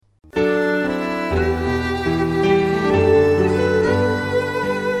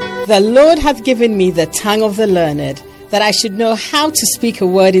The Lord hath given me the tongue of the learned, that I should know how to speak a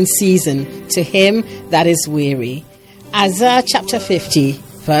word in season to him that is weary. Isaiah chapter 50,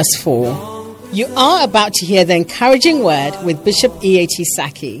 verse 4. You are about to hear the encouraging word with Bishop E.A.T.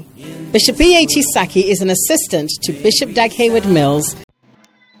 Saki. Bishop E.A.T. Saki is an assistant to Bishop Dag Heward-Mills.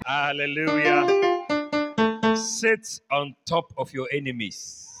 Hallelujah. Sit on top of your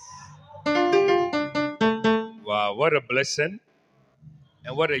enemies. Wow, what a blessing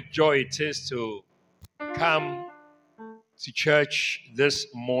and what a joy it is to come to church this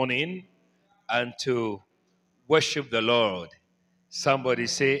morning and to worship the Lord. Somebody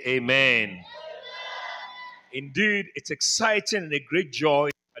say amen. Indeed, it's exciting and a great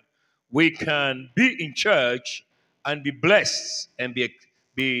joy that we can be in church and be blessed and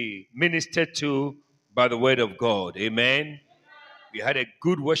be ministered to by the word of God. Amen. We had a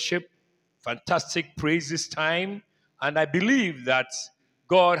good worship, fantastic praise this time, and I believe that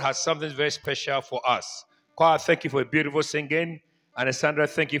God has something very special for us. Choir, thank you for beautiful singing. Alessandra,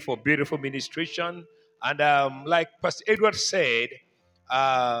 thank you for beautiful ministration. And like Pastor Edward said,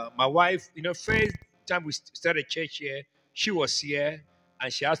 my wife, first time we started church here, she was here,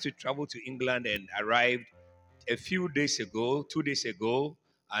 and she has to travel to England and arrived a few days ago, 2 days ago,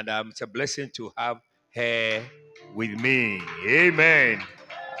 and it's a blessing to have her with me. Amen.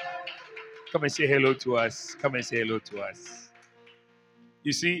 Come and say hello to us. Come and say hello to us.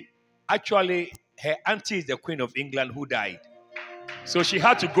 You see, actually, her auntie is the Queen of England who died. So she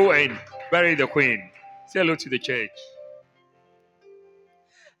had to go and bury the Queen. Say hello to the church.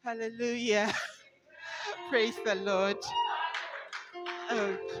 Hallelujah. Praise the Lord.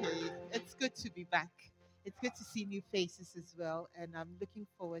 Okay. It's good to be back. It's good to see new faces as well. And I'm looking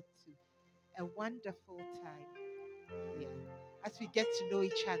forward to a wonderful time. Yeah. As we get to know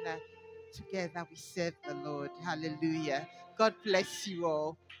each other together, we serve the Lord. Hallelujah. God bless you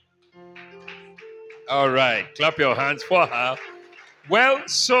all. All right. Clap your hands for her. Well,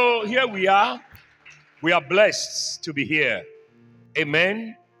 so here we are. We are blessed to be here.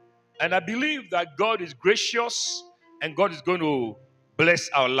 Amen. And I believe that God is gracious and God is going to bless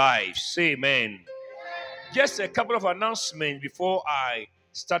our lives. Say amen. Just a couple of announcements before I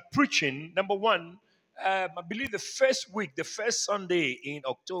start preaching. Number one, I believe the first Sunday in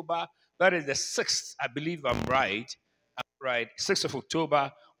October, that is the 6th, I believe I'm right. 6th of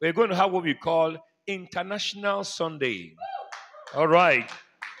October, we're going to have what we call International Sunday. All right.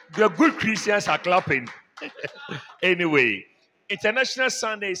 The good Christians are clapping. Anyway, International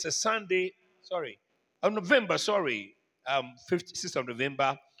Sunday is a Sunday, November, 6th of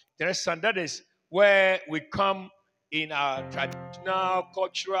November. That is where we come in our traditional,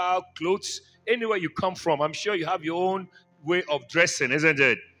 cultural clothes. Anywhere you come from, I'm sure you have your own way of dressing, isn't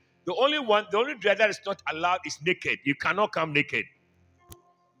it? The only dress that is not allowed is naked. You cannot come naked.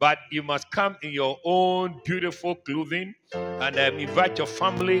 But you must come in your own beautiful clothing and invite your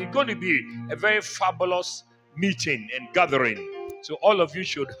family. It's going to be a very fabulous meeting and gathering. So all of you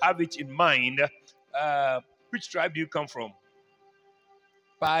should have it in mind. Which tribe do you come from?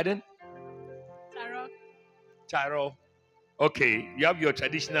 Pardon? Taro. Okay, you have your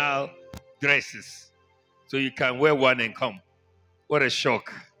traditional dresses. So you can wear one and come. What a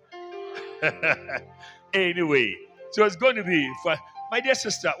shock. Anyway, so it's going to be fun. My dear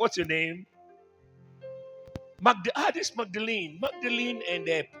sister, what's your name? This is Magdalene. Magdalene and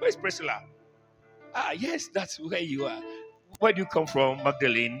where's Priscilla? Yes, that's where you are. Where do you come from,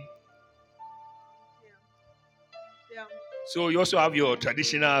 Magdalene? Yeah. So you also have your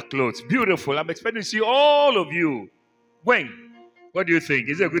traditional clothes. Beautiful. I'm expecting to see all of you. When? What do you think?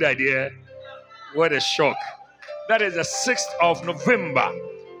 Is it a good idea? What a shock. That is the 6th of November.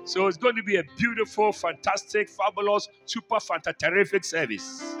 So it's going to be a beautiful, fantastic, fabulous, super terrific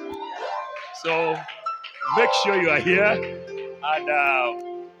service. So make sure you are here and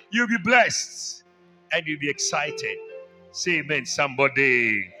you'll be blessed and you'll be excited. Say amen,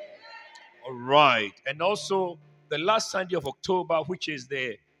 somebody. All right. And also, the last Sunday of October, which is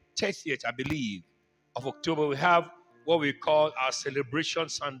the 30th, I believe, of October, we have what we call our Celebration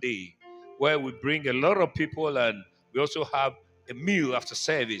Sunday, where we bring a lot of people and we also have a meal after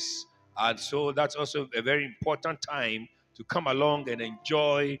service. And so that's also a very important time to come along and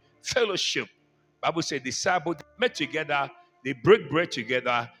enjoy fellowship. Bible says disciples met together, they break bread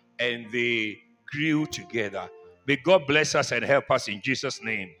together, and they grew together. May God bless us and help us in Jesus'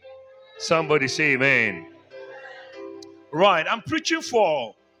 name. Somebody say amen. Right, I'm preaching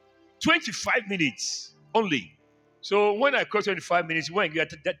for 25 minutes only. So when I call 25 minutes, when you're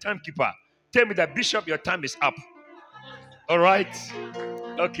the timekeeper, tell me that Bishop, your time is up. All right?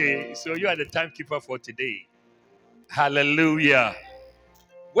 Okay, so you are the timekeeper for today. Hallelujah.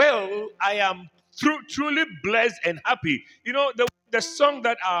 Well, I am truly blessed and happy. You know, the song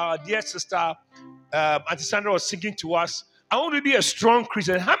that our dear sister Auntie Sandra was singing to us, I want to be a strong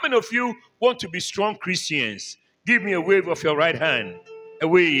Christian. How many of you want to be strong Christians? Give me a wave of your right hand. A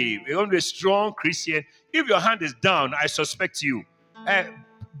wave. You want to be a strong Christian. If your hand is down, I suspect you.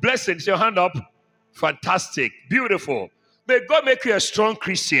 Blessed. Is your hand up? Fantastic. Beautiful. May God make you a strong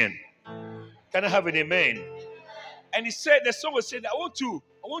Christian. Can I have an amen? And he said, the song was saying, I want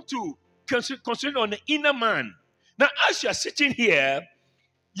to concentrate on the inner man. Now, as you are sitting here,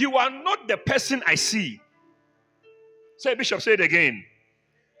 you are not the person I see. Say, Bishop, say it again.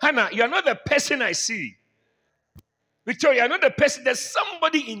 Hannah, you are not the person I see. Victoria, you are not the person. There's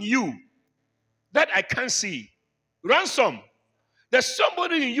somebody in you that I can't see. Ransom, there's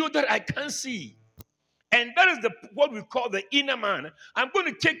somebody in you that I can't see. And that is what we call the inner man. I'm going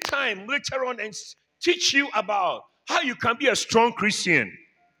to take time later on and teach you about how you can be a strong Christian.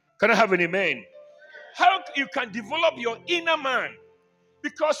 Can I have an amen? How you can develop your inner man.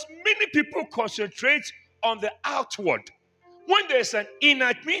 Because many people concentrate on the outward. When there's an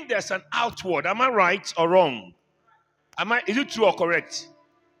inner, it means there's an outward. Am I right or wrong? Is it true or correct?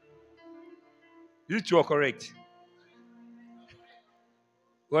 Is it true or correct?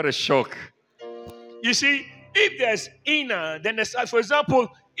 What a shock. You see, if there's inner, then there's, for example,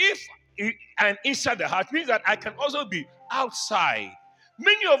 if I'm inside the heart, means that I can also be outside.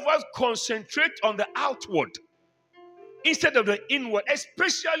 Many of us concentrate on the outward instead of the inward,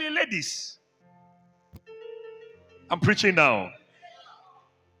 especially ladies. I'm preaching now.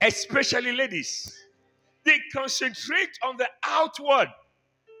 Especially ladies. They concentrate on the outward.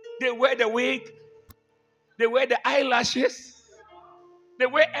 They wear the wig. They wear the eyelashes. They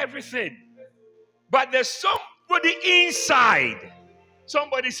wear everything. But there's somebody inside.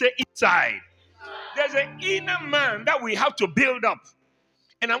 Somebody say inside. There's an inner man that we have to build up.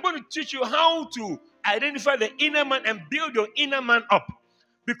 And I'm going to teach you how to identify the inner man and build your inner man up.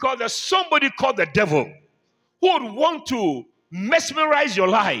 Because there's somebody called the devil who would want to mesmerize your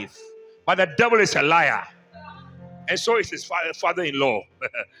life. But the devil is a liar. And so is his father-in-law.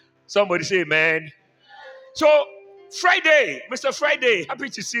 Somebody say amen. So, Friday, Mr. Friday, happy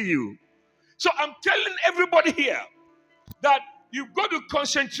to see you. So I'm telling everybody here that you've got to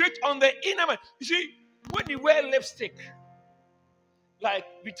concentrate on the inner man. You see, when you wear lipstick, like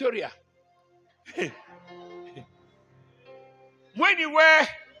Victoria, when you wear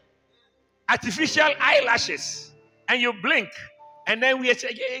artificial eyelashes and you blink, and then we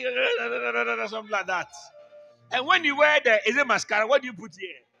say something like that. And when you wear is it mascara? What do you put here?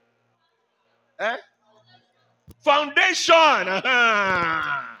 Eh? Foundation.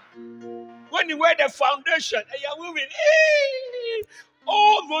 When you wear the foundation and you're moving,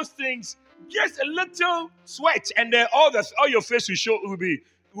 all those things, just a little sweat, and then all your face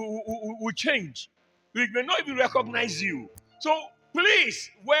will change. We may not even recognize you. So please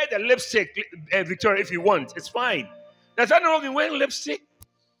wear the lipstick, Victoria, if you want. It's fine. There's nothing wrong in wearing lipstick.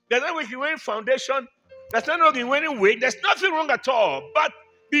 There's nothing wrong in wearing foundation. There's nothing wrong in wearing wig. There's nothing wrong at all. But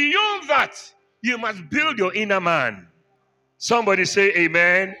beyond that, you must build your inner man. Somebody say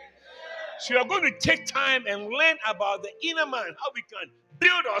amen. So you're going to take time and learn about the inner man, how we can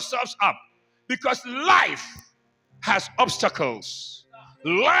build ourselves up. Because life has obstacles.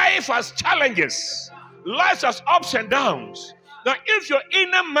 Life has challenges. Life has ups and downs. Now, if your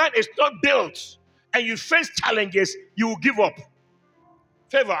inner man is not built and you face challenges, you will give up.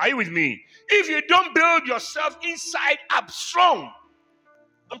 Favor, are you with me? If you don't build yourself inside up strong,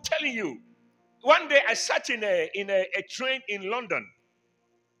 I'm telling you. One day I sat in a train in London.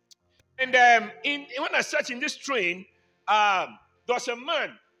 And when I sat in this train, there was a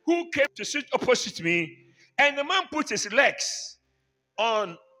man who came to sit opposite me, and the man put his legs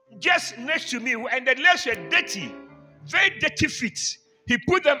on just next to me, and the legs were dirty, very dirty feet. He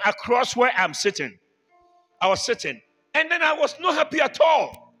put them across where I was sitting, and then I was not happy at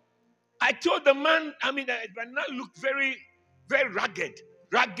all. I told the man, the man looked very, very ragged,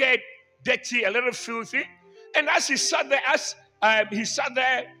 dirty, a little filthy, and as he sat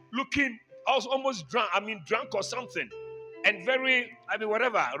there, looking, I was almost drunk or something, and very,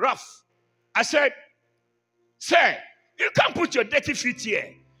 rough. I said, sir, you can't put your dirty feet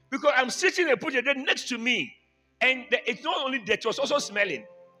here, because I'm sitting and put your dirty next to me, and it's not only dirty, it was also smelling.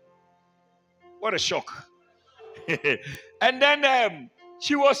 What a shock. And then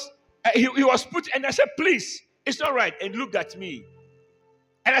he was put, and I said, please, it's not right, and looked at me,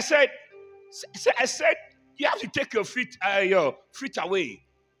 and I said, you have to take your feet away.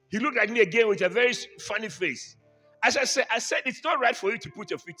 He looked at me again with a very funny face. As I said, it's not right for you to put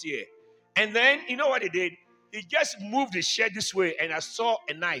your feet here. And then, you know what he did? he just moved his chair this way, and I saw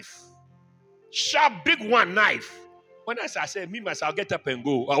a knife. Sharp, big one knife. When I said, me myself, I'll get up and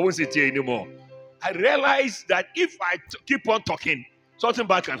go. I won't sit here anymore. I realized that if I keep on talking, something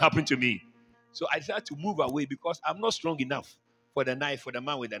bad can happen to me. So I decided to move away because I'm not strong enough for the knife, for the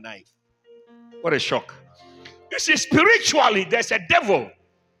man with the knife. What a shock. You see, spiritually, there's a devil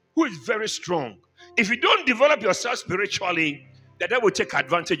who is very strong. If you don't develop yourself spiritually, the devil will take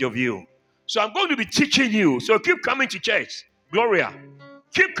advantage of you. So I'm going to be teaching you. So keep coming to church. Gloria.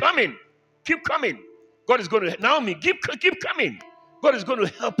 Keep coming. Keep coming. God is going to, Naomi, keep coming. God is going to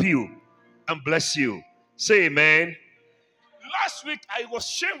help you and bless you. Say amen. Last week, I was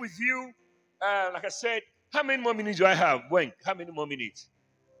sharing with you, like I said, how many more minutes do I have? When? How many more minutes?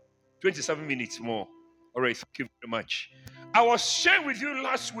 27 minutes more. All right, thank you very much. I was sharing with you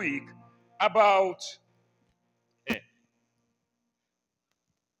last week about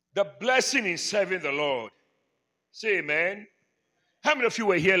the blessing in serving the Lord. Say amen. How many of you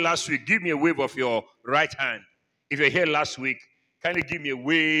were here last week? Give me a wave of your right hand. If you're here last week, can you give me a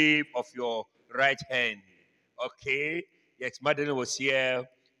wave of your right hand? Okay. Yes, Madeleine was here.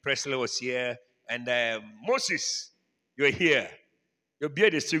 Presley was here. And Moses, you're here. Your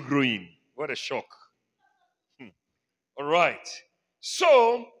beard is still growing. What a shock. All right.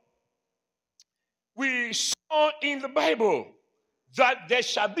 So, we saw in the Bible that there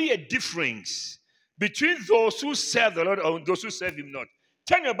shall be a difference between those who serve the Lord and those who serve him not.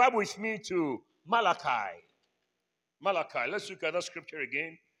 Turn your Bible with me to Malachi. Malachi. Let's look at that scripture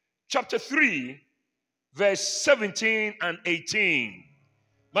again. Chapter 3, verse 17 and 18.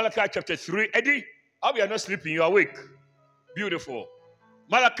 Malachi chapter 3. Eddie, how you are not sleeping? You are awake. Beautiful.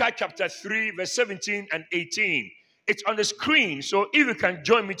 Malachi chapter 3, verse 17 and 18. It's on the screen, so if you can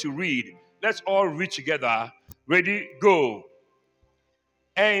join me to read, let's all read together. Ready, go.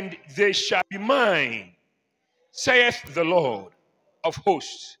 And they shall be mine, saith the Lord of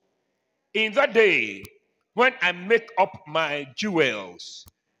hosts, in that day when I make up my jewels,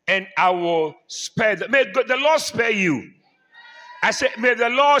 and I will spare them. May the Lord spare you. I say, may the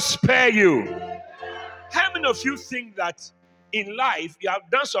Lord spare you. How many of you think that in life you have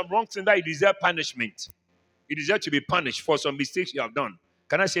done some wrong thing that you deserve punishment? You deserve to be punished for some mistakes you have done.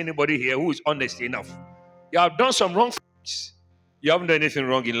 Can I see anybody here who is honest enough? You have done some wrong things. You haven't done anything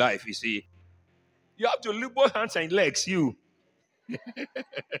wrong in life, you see. You have to lift both hands and legs, you.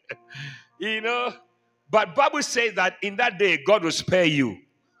 You know. But Bible says that in that day, God will spare you.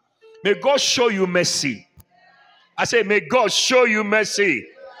 May God show you mercy. I say, may God show you mercy.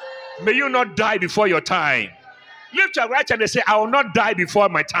 May you not die before your time. Lift your right hand and say, I will not die before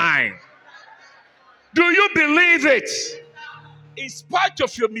my time. Do you believe it? In spite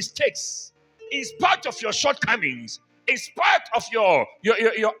of your mistakes, in spite of your shortcomings, in spite of your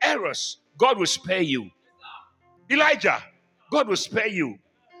errors, God will spare you. Elijah, God will spare you.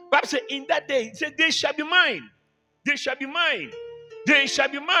 Bible says, in that day, he said, they shall be mine. They shall be mine. They shall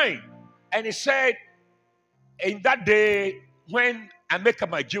be mine. And he said, in that day, when I make up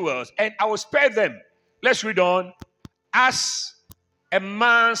my jewels, and I will spare them. Let's read on. As a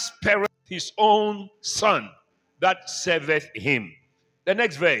man spareth his own son that serveth him. The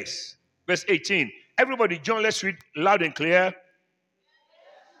next verse, verse 18. Everybody, John, let's read loud and clear.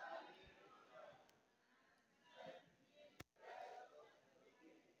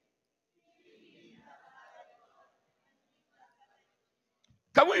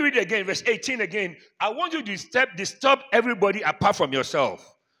 Can we read again, verse 18 again? I want you to disturb everybody apart from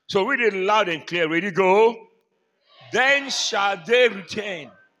yourself. So read it loud and clear. Ready, go. Then shall they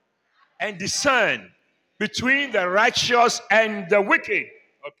return and discern between the righteous and the wicked.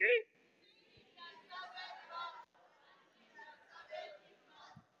 Okay?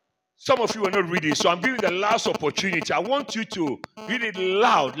 Some of you are not reading, so I'm giving the last opportunity. I want you to read it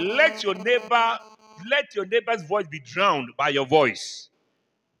loud. Let your neighbor's voice be drowned by your voice.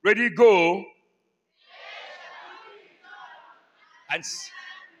 Ready, go. And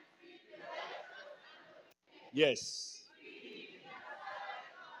yes.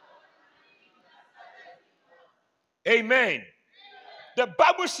 Amen. The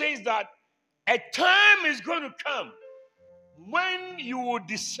Bible says that a time is going to come when you will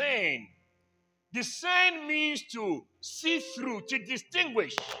discern. Discern means to see through, to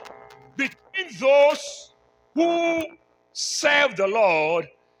distinguish between those who serve the Lord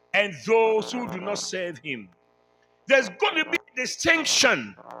and those who do not serve him. There's going to be a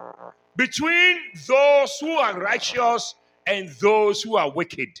distinction between those who are righteous and those who are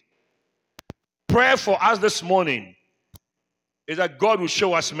wicked. Prayer for us this morning is that God will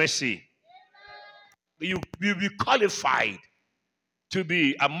show us mercy. You will be qualified to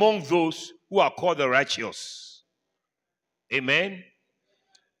be among those who are called the righteous. Amen.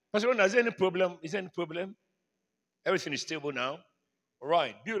 Pastor Ron, is there any problem? Is there any problem? Everything is stable now? All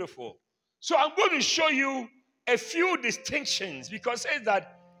right, beautiful. So I'm going to show you a few distinctions because it says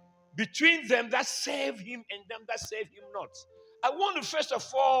that between them that save him and them that save him not. I want to first of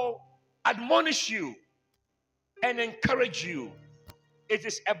all admonish you and encourage you. It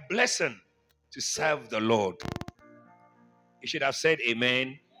is a blessing to serve the Lord. You should have said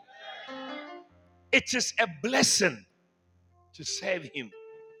amen. It is a blessing to serve him.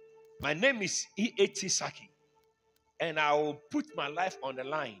 My name is E.A.T. Saki, and I will put my life on the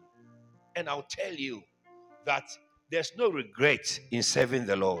line, and I'll tell you that there's no regret in serving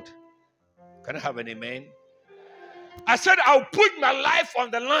the Lord. Can I have an amen? I said I'll put my life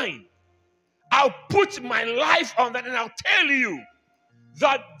on the line. I'll put my life on that, and I'll tell you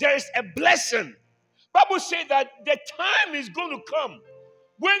that there is a blessing. Bible says that the time is going to come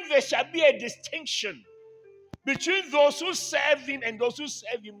when there shall be a distinction between those who serve him and those who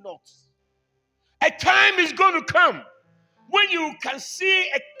serve him not. A time is going to come when you can see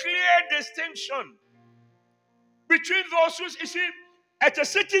a clear distinction between those who, you see, at a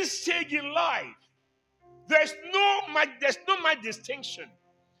certain stage in life, there's no much distinction.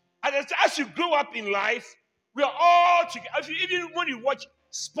 And as you grow up in life, we are all together. Even when you watch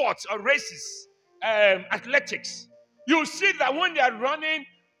sports or races, athletics, you see that when they are running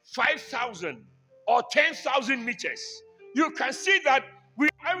 5,000 or 10,000 meters, you can see that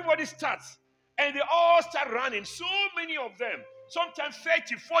everybody starts and they all start running. So many of them, sometimes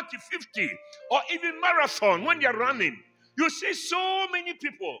 30, 40, 50, or even marathon when they're running. You see so many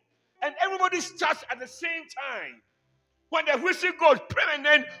people, and everybody starts at the same time. When the whistle goes,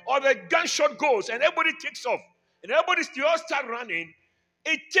 permanent, or the gunshot goes, and everybody takes off, and everybody still start running,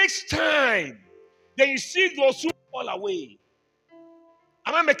 it takes time. Then you see those who fall away.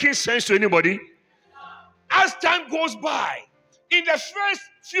 Am I making sense to anybody? As time goes by, in the first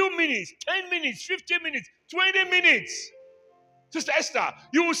few minutes, 10 minutes, 15 minutes, 20 minutes, Sister Esther,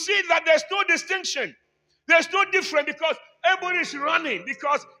 you will see that there's no distinction. There's no difference because everybody is running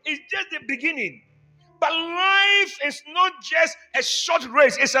because it's just the beginning. But life is not just a short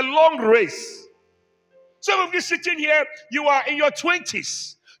race, it's a long race. Some of you sitting here, you are in your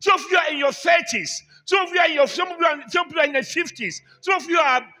 20s. Some of you are in your 30s. Some of you are in their 50s. Some of you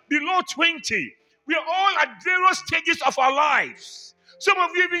are below 20. We are all at various stages of our lives. Some of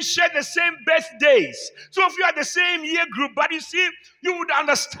you even share the same birthdays. Some of you are the same year group. But you see, you would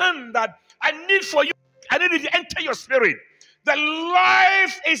understand that I need it to enter your spirit. That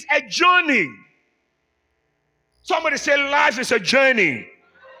life is a journey. Somebody say life is a journey.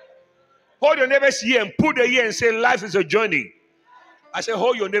 Hold your neighbor's ear and pull the ear and say life is a journey. I say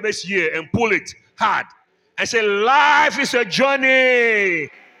hold your neighbor's ear and pull it hard. And say life is a journey.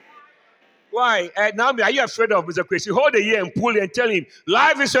 Why? Naomi, are you afraid of Mr. Christy? Hold the ear and pull it and tell him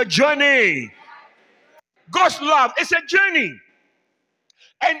life is a journey. God's love is a journey.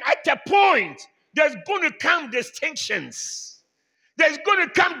 And at a point, there's going to come distinctions. There's going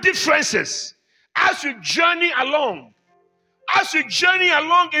to come differences. As you journey along,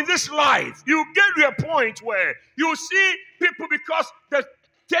 in this life, you get to a point where you see people, because the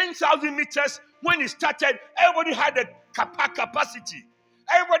 10,000 meters, when it started, everybody had a capacity.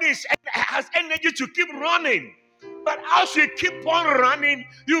 Everybody has energy to keep running. But as you keep on running,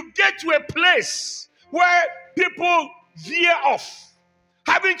 you get to a place where people veer off.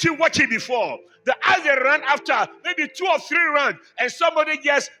 Haven't you watched it before? As they run after maybe 2 or 3 runs, and somebody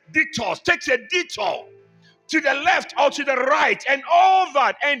just takes a detour to the left or to the right, and all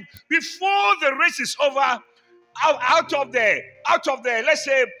that. And before the race is over, out of the let's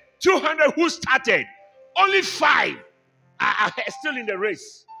say 200 who started, only 5 are still in the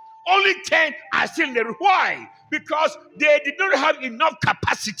race. Only 10 are still in the race. Why? Because they did not have enough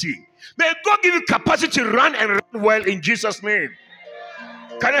capacity. May God give you capacity to run and run well in Jesus' name.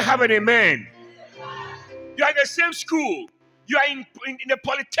 Can I have an amen? You are in the same school. You are in the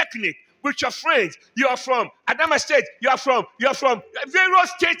polytechnic with your friends. You are from Adama State. You are from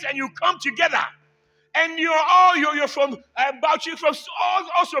various states, and you come together. And you're from Bauchi, from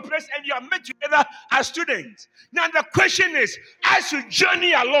also place, and you are met together as students. Now the question is, as you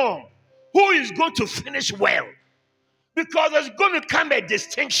journey along, who is going to finish well? Because there's going to come a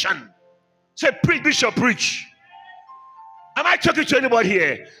distinction. Say, preach, Bishop, preach. Am I talking to anybody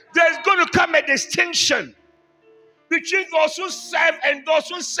here? There's going to come a distinction between those who serve and those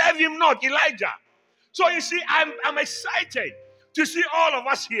who serve him not. Elijah. So you see, I'm excited to see all of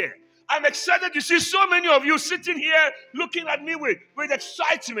us here. I'm excited to see so many of you sitting here looking at me with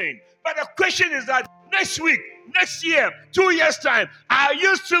excitement. But the question is that next week, next year, 2 years' time, are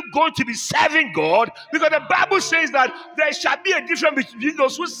you still going to be serving God? Because the Bible says that there shall be a difference between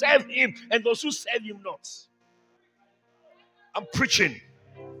those who serve Him and those who serve Him not. I'm preaching.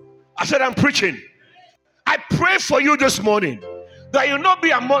 I said I'm preaching. I pray for you this morning that you'll not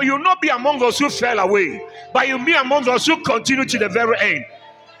be among those who fell away, but you'll be among those who continue to the very end.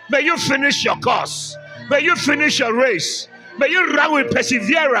 May you finish your course. May you finish your race. May you run with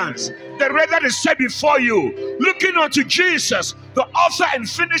perseverance the race that is set before you, looking unto Jesus, the author and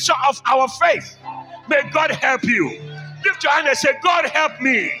finisher of our faith. May God help you. Lift your hand and say, God help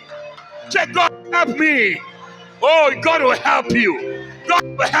me. Say, God help me. Oh, God will help you. God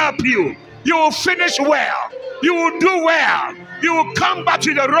will help you. You will finish well. You will do well. You will come back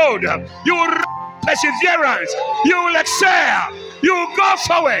to the road. You will run perseverance. You will excel. You will go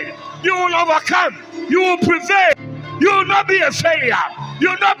forward. You will overcome. You will prevail. You will not be a failure. You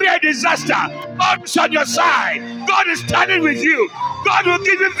will not be a disaster. God is on your side. God is standing with you. God will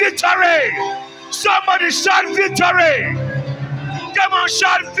give you victory. Somebody shout victory. Come on,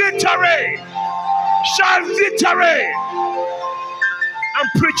 shout victory. Shout victory. I'm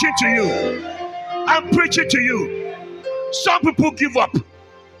preaching to you. I'm preaching to you. Some people give up,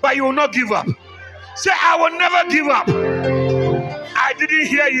 but you will not give up. Say, I will never give up. I didn't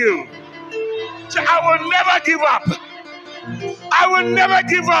hear you. Say, I will never give up. I will never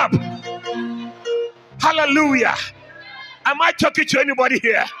give up. Hallelujah. Am I talking to anybody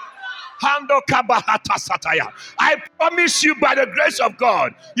here? I promise you by the grace of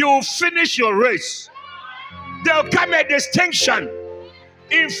God, you will finish your race. There will come a distinction.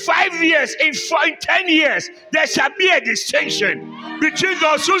 In 5 years, in 10 years, there shall be a distinction between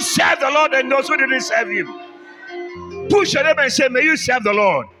those who serve the Lord and those who didn't serve Him. Push your neighbor and say, may you serve the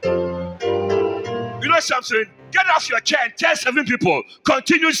Lord. You know something? Get off your chair and tell 7 people,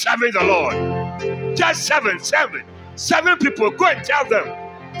 continue serving the Lord. Just 7 people. Go and tell them.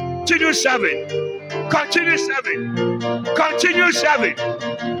 Continue serving. Continue serving. Continue serving.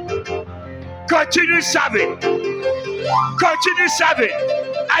 Continue serving. Continue serving.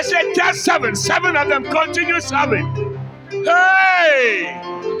 I said tell 7 of them continue serving. Hey!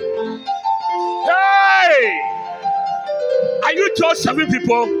 Hey! Are you told 7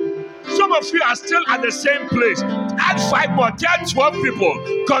 people? Some of you are still at the same place. Add 5 more. Tell 12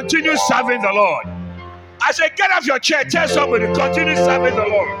 people continue serving the Lord. I said get off your chair. Tell somebody continue serving the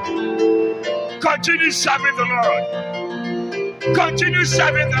Lord. Continue serving the Lord. Continue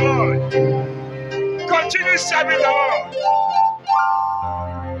serving the Lord. Continue serving the Lord.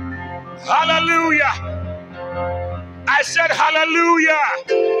 Hallelujah. I said hallelujah.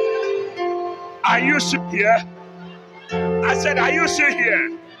 Are you still here? I said, are you still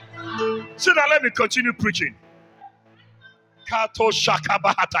here? So now let me continue preaching. Kato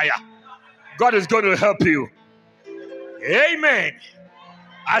Shakabahataya. God is going to help you. Amen.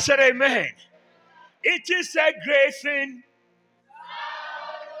 I said amen. It is a great thing.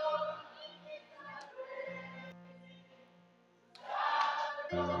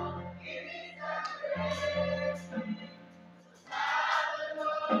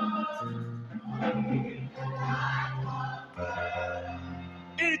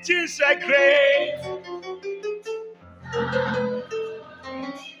 It is a great.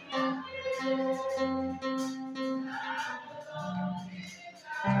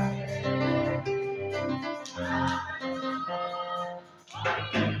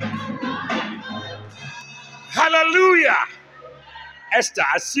 Hallelujah. Esther,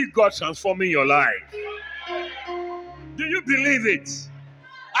 I see God transforming your life. Do you believe it?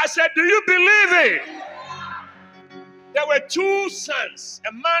 I said, do you believe it? There were 2 sons.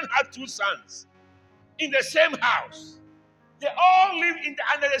 A man had 2 sons in the same house. They all lived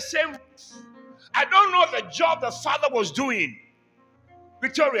under the same roof. I don't know the job the father was doing.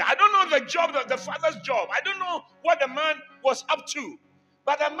 Victoria, I don't know the job, the father's job. I don't know what the man was up to.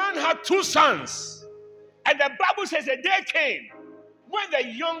 But the man had 2 sons. And the Bible says a day came when the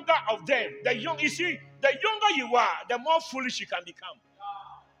younger of them, you see, the younger you are, the more foolish you can become.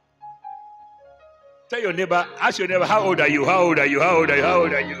 Tell your neighbor, ask your neighbor, how old are you? How old are you? How old are you? How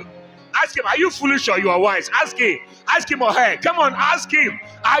old are you? Ask him, are you foolish or you are wise? Ask him. Ask him or her. Come on, ask him.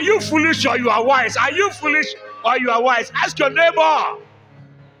 Are you foolish or you are wise? Are you foolish or you are wise? Ask your neighbor. Are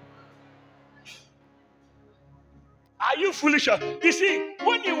you foolish? You see,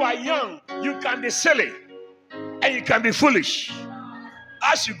 when you are young, you can be silly and you can be foolish.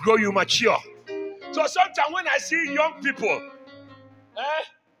 As you grow, you mature. So sometimes when I see young people,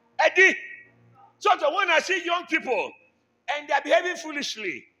 Eddie, sometimes when I see young people and they're behaving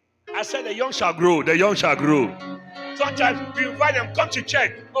foolishly, I said the young shall grow, the young shall grow. Sometimes we invite them, come to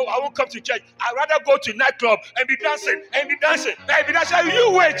church. Oh, I won't come to church. I'd rather go to nightclub and be dancing and be dancing and be dancing.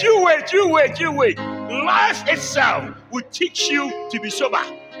 You wait. Life itself will teach you to be sober.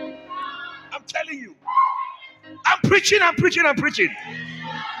 I'm telling you. I'm preaching. I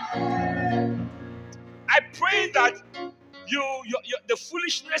pray that the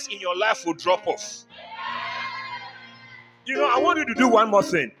foolishness in your life will drop off. I want you to do one more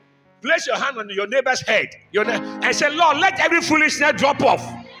thing. Place your hand on your neighbor's head and say, Lord, let every foolishness drop off.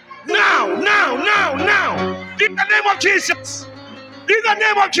 Now. In the name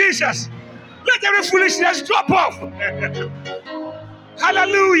of Jesus. Let every foolishness drop off.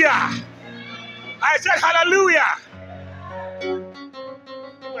 Hallelujah. I said hallelujah.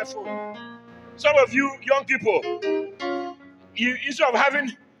 My phone. Some of you young people, instead of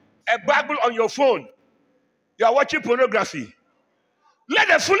having a Bible on your phone, you are watching pornography. Let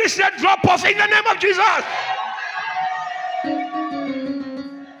the foolishness drop off in the name of Jesus.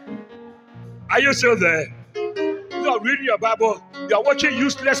 Are you still there? You are reading your Bible. You are watching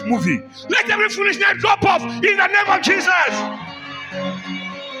useless movie. Let every foolishness drop off in the name of Jesus.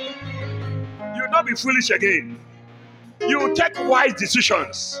 You will not be foolish again. You will take wise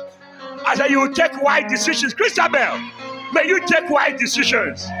decisions. I said you will take wise decisions. Christabel, may you take wise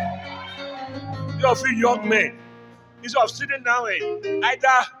decisions. You are free young men. Instead of sitting down and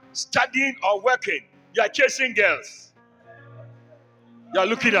either studying or working, you are chasing girls. You are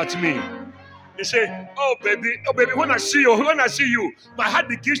looking at me. You say, oh baby, when I see you, my heart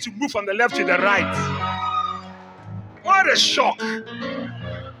begins to move from the left to the right. What a shock. And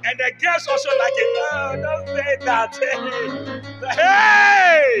the girls also like it. Oh, don't say that.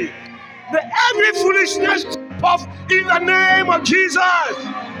 Hey! Every foolishness off in the name of Jesus.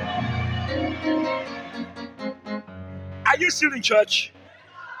 Are you still in church?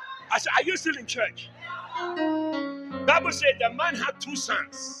 I said, are you still in church? Bible said the man had 2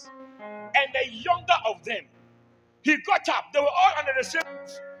 sons. And the younger of them, he got up. They were all under the same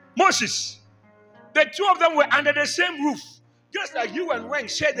roof. Moses, the 2 of them were under the same roof. Just like you and Wayne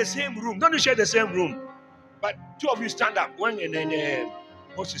share the same room. Don't you share the same room? But 2 of you stand up. Wayne and then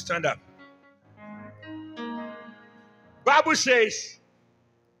Moses stand up. Bible says,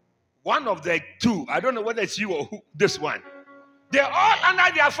 one of the 2, I don't know whether it's you or who, this one, they're all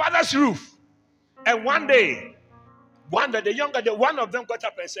under their father's roof. And one day, one of them got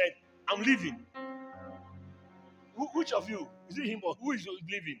up and said, I'm leaving. Which of you? Is it him or who is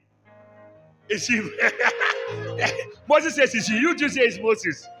leaving? It's him. Moses says it's you. You just say it's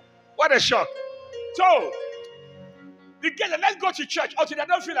Moses. What a shock. So, together, let's go to church. Oh, today I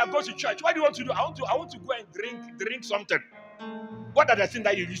don't feel like going to church. What do you want to do? I want to go and drink something. What are the things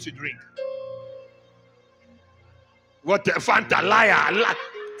that you used to drink? What a Fanta liar.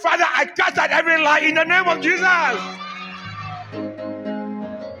 Father, I cast out every lie in the name of Jesus.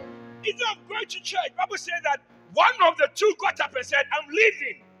 Instead of going to church, Bible says that one of the 2 got up and said, I'm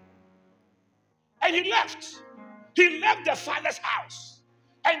leaving. And he left. He left the father's house.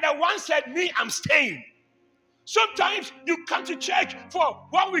 And the one said, me, I'm staying. Sometimes you come to church for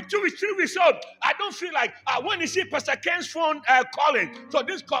 1 week, 2 weeks, 3 weeks old. I don't feel like, when you see Pastor Ken's phone calling, so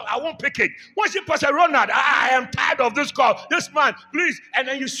this call, I won't pick it. When you see Pastor Ronald, I am tired of this call. This man, please. And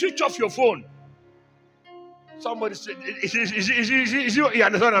then you switch off your phone. Somebody said, you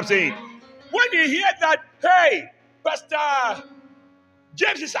understand what I'm saying? When you hear that, hey, Pastor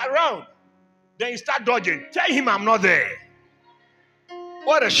James is around, then you start dodging. Tell him I'm not there.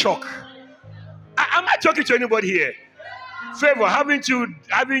 What a shock. Am I talking to anybody here? Favor, haven't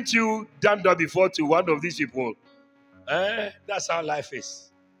you done that before to one of these people? That's how life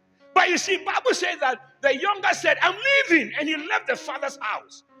is. But you see, Bible says that the younger said, I'm leaving. And he left the father's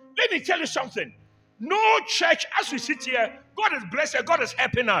house. Let me tell you something. No church, as we sit here, God is blessed, God is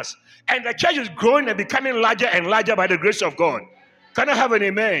helping us. And the church is growing and becoming larger and larger by the grace of God. Can I have an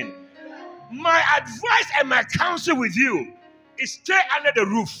amen? My advice and my counsel with you is stay under the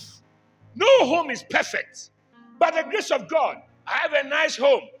roof. No home is perfect. By the grace of God, I have a nice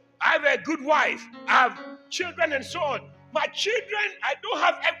home. I have a good wife. I have children and so on. My children, I don't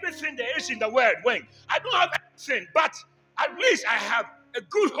have everything there is in the world. Wayne, I don't have everything, but at least I have a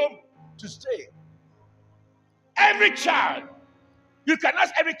good home to stay. Every child, you can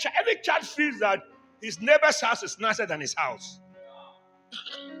ask every child feels that his neighbor's house is nicer than his house.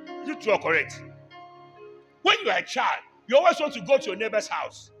 You two are correct. When you are a child, you always want to go to your neighbor's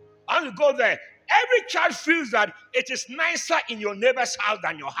house. And you go there. Every child feels that it is nicer in your neighbor's house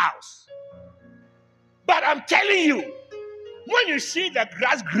than your house. But I'm telling you, when you see the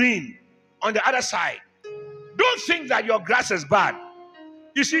grass green on the other side, don't think that your grass is bad.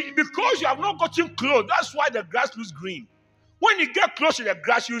 You see, because you have not gotten close, that's why the grass looks green. When you get close to the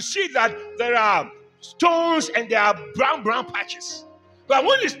grass, you see that there are stones and there are brown patches. But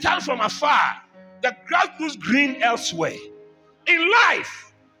when you stand from afar, the grass looks green elsewhere. In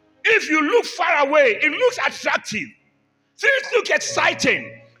life, if you look far away, it looks attractive. Things look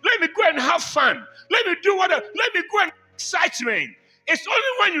exciting. Let me go and have fun. Let me do whatever. Let me go and excitement. It's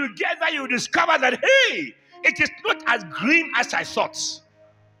only when you get there you discover that, hey, it is not as green as I thought.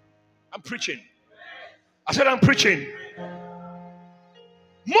 I'm preaching. I said I'm preaching.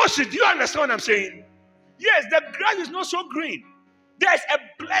 Moses, do you understand what I'm saying? Yes, the grass is not so green. There's a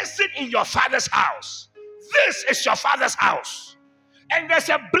blessing in your father's house. This is your father's house. And there's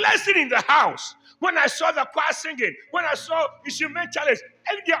a blessing in the house. When I saw the choir singing, when I saw instrumentalists,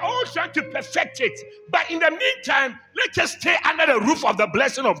 and they're all trying to perfect it. But in the meantime, let's just stay under the roof of the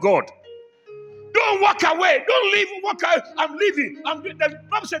blessing of God. Don't walk away. Don't leave. Walk out. I'm leaving. The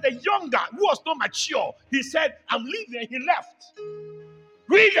Bible said the younger who was not mature, he said, I'm leaving. He left.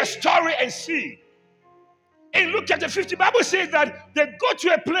 Read the story and see. In Luke chapter 50, the Bible says that they go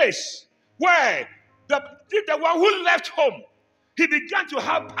to a place where the one who left home, he began to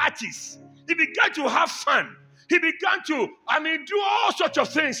have parties. He began to have fun. He began to, do all sorts of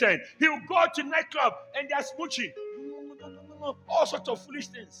things. And he would go to nightclub and they're smooching. No, all sorts of foolish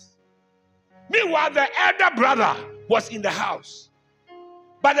things. Meanwhile, the elder brother was in the house.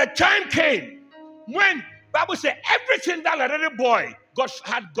 By the time came when the Bible said everything that little boy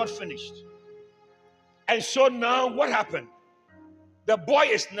got finished. And so now what happened? The boy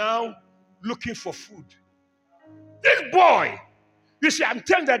is now looking for food. This boy, you see, I'm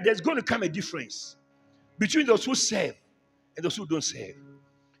telling you that there's going to come a difference between those who serve and those who don't serve.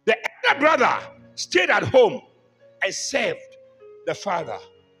 The elder brother stayed at home and served the father.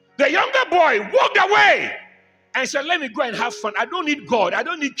 The younger boy walked away and said, let me go and have fun. I don't need God. I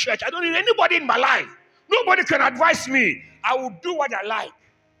don't need church. I don't need anybody in my life. Nobody can advise me. I will do what I like.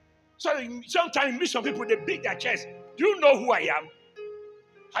 So sometimes you meet some people, they beat their chest. Do you know who I am?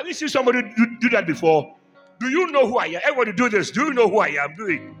 Have you seen somebody do that before? Do you know who I am? Everybody do this. Do you know who I am? Do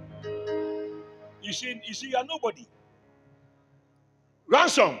it. You see, you are nobody.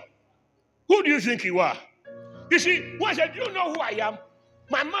 Ransom, who do you think you are? You see, when I said, do you know who I am?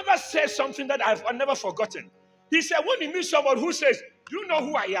 My mother said something that I've never forgotten. He said, when you meet someone who says, do you know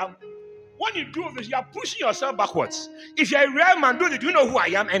who I am? When you do this, you are pushing yourself backwards. If you're a real man, do you know who I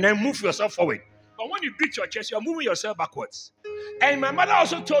am? And then move yourself forward. But when you beat your chest, you're moving yourself backwards. And my mother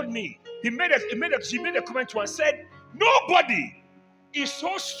also told me, she made a comment to her and said, nobody is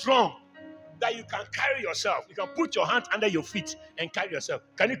so strong that you can carry yourself. You can put your hand under your feet and carry yourself.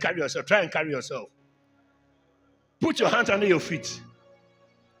 Can you carry yourself? Try and carry yourself. Put your hand under your feet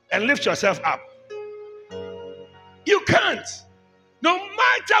and lift yourself up. You can't. No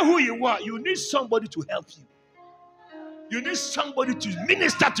matter who you are, you need somebody to help you. You need somebody to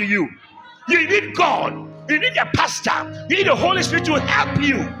minister to you. You need God. You need a pastor. You need the Holy Spirit to help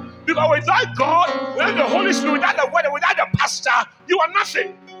you. Because without God, without the Holy Spirit, without the word, without the pastor, you are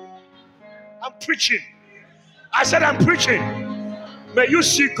nothing. I'm preaching. I said I'm preaching. May you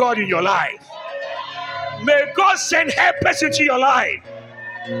see God in your life. May God send helpers into your life.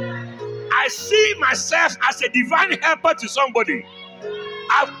 I see myself as a divine helper to somebody.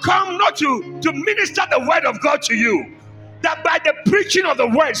 I've come not to minister the word of God to you. That by the preaching of the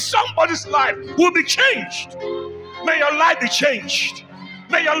word, somebody's life will be changed. May your life be changed.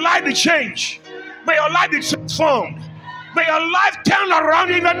 May your life be changed. May your life be transformed. May your life turn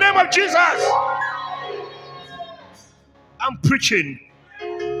around in the name of Jesus. I'm preaching.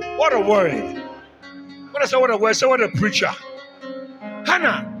 What a word. What I say, what a word. Say, what a preacher.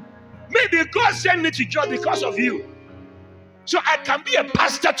 Hannah, maybe God sent me to church because of you. So I can be a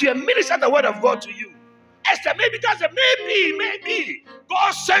pastor to you and minister the word of God to you. Esther, maybe that's maybe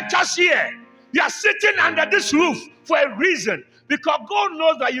God sent us here. You are sitting under this roof for a reason. Because God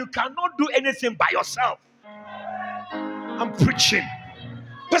knows that you cannot do anything by yourself. I'm preaching.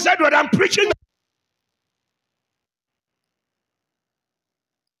 Pastor Edward, I'm preaching.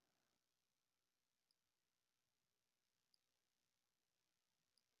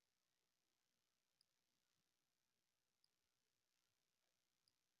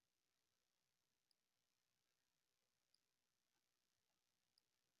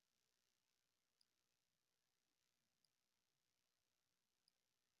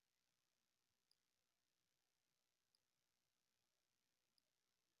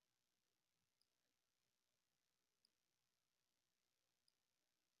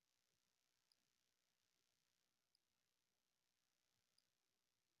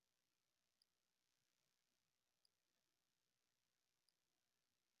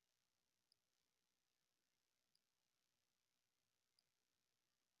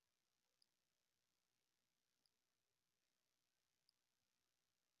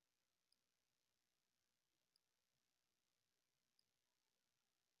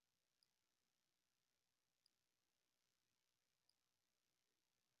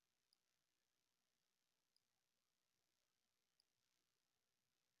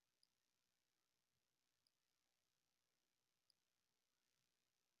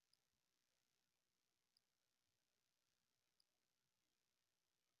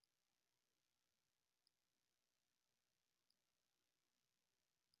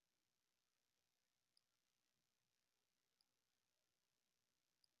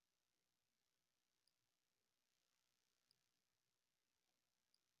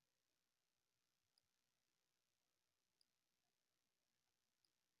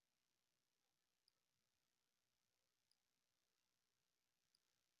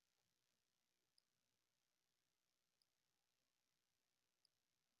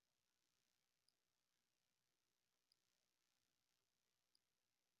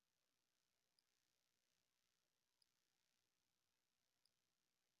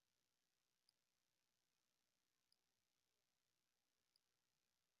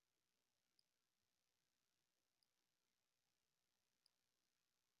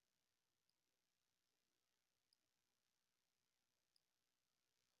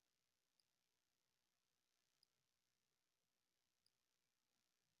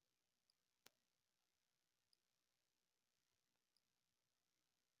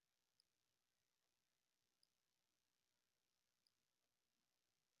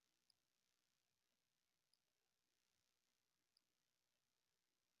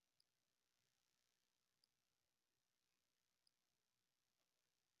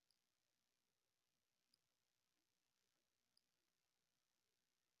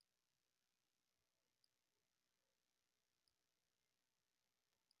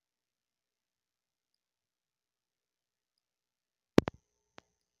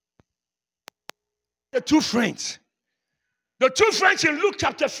 The two friends. The two friends in Luke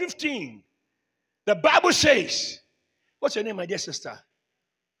chapter 15. The Bible says, what's your name, my dear sister?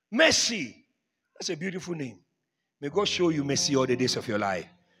 Mercy. That's a beautiful name. May God show you mercy all the days of your life.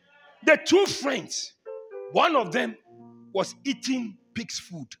 The two friends, one of them was eating pig's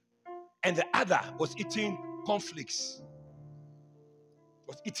food, and the other was eating cornflakes.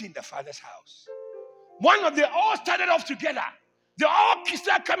 Was eating in the father's house. They all started off together. They all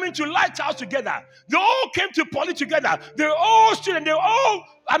started coming to Lighthouse together. They all came to Poly together. They all stood and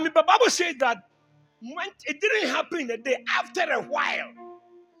the Bible said that it didn't happen the day after a while.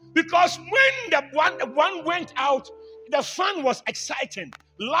 Because when the one went out, the fun was exciting.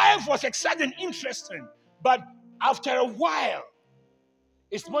 Life was exciting, interesting. But after a while,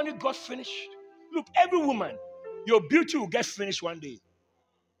 his money got finished. Look, every woman, your beauty will get finished one day.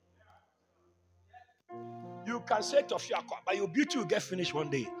 You can say Tofiakwa, but your beauty will get finished one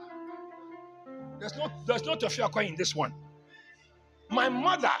day. There's no Tofiakwa in this one. My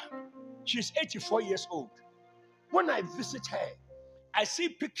mother, she's 84 years old. When I visit her, I see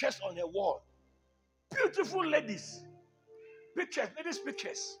pictures on her wall. Beautiful ladies. Ladies'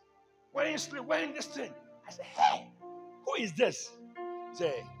 pictures. Wearing this thing. I say, hey, who is this?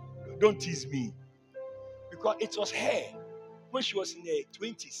 Say, don't tease me. Because it was her when she was in her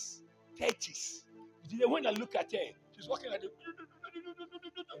 20s, 30s. When I look at her, she's walking like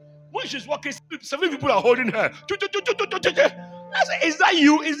when she's walking, 7 people are holding her. I say, is that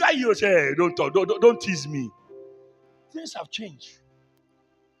you? Is that you? I say, don't tease me. Things have changed.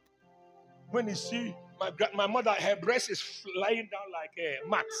 When you see my mother, her breast is lying down like a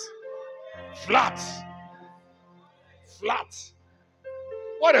mat. Flat.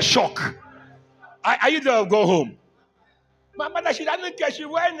 What a shock. Are you there? Go home. My mother, she doesn't care. She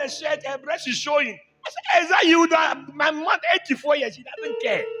wearing a shirt, her breast is showing. I said, is that you? My mother, 84 years, she doesn't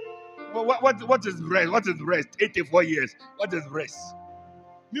care. What is breast? What is breast? 84 years. What is breast?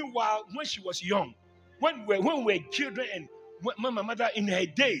 Meanwhile, when she was young, when we were children, and when my mother in her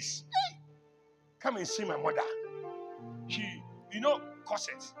days, come and see my mother. She,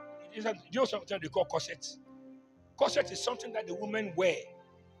 corset. Something they call corset. Corset is something that the women wear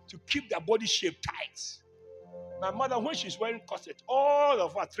to keep their body shape tight. My mother, when she's wearing corset, all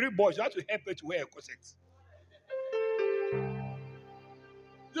of her 3 boys, you have to help her to wear a corset.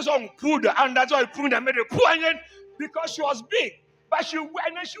 This one pulled her, and that's why I pulled her, made her pull, and then because she was big, but and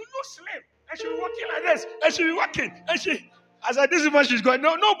then she looked slim, and she was walking like this, and she was walking, and she, as I this is where she's going.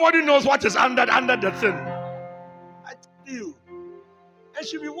 No, nobody knows what is under the thing. I tell you. And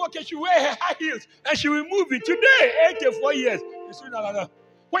she will walk and she wear her high heels and she will move it. Today, 84 years. You see,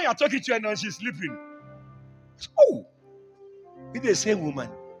 when you're talking to her now, she's sleeping. Oh, it's the same woman.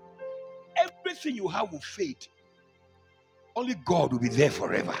 Everything you have will fade. Only God will be there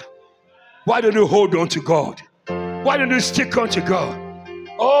forever. Why don't you hold on to God? Why don't you stick on to God?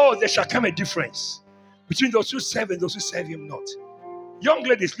 Oh, there shall come a difference between those who serve and those who serve Him not. Young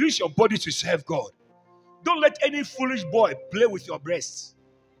ladies, use your body to serve God. Don't let any foolish boy play with your breasts.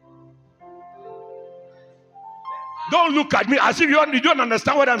 Don't look at me as if you don't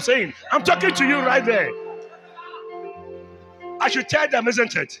understand what I'm saying. I'm talking to you right there. I should tell them,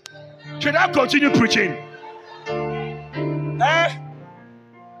 isn't it? Should I continue preaching?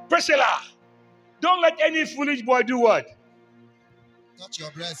 Priscilla, don't let any foolish boy do what? Touch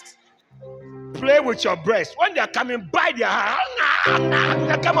your breast. Play with your breast. When they're coming by their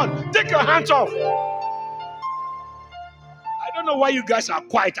hand, come on, take your hands off. I don't know why you guys are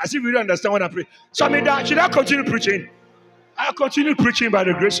quiet, as if you don't understand what I'm preaching. So should I continue preaching? I'll continue preaching by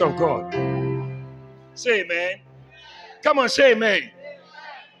the grace of God. Say amen. Come on, say amen.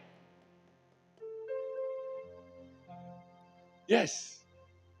 Yes.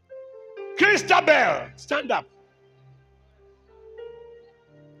 Christabel, stand up.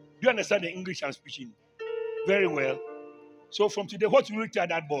 Do you understand the English I'm speaking? Very well. So from today, what will you tell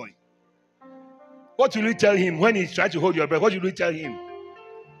that boy? What will you tell him when he tries to hold your breath? What will you tell him?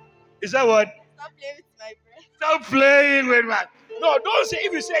 Is that what? Stop playing with my breath. Stop playing with my... No, don't say,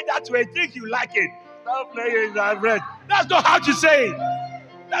 if you say that way, think you like it. Stop playing with my breath. That's not how to say it.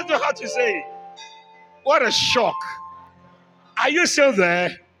 That's not how to say it. What a shock. Are you still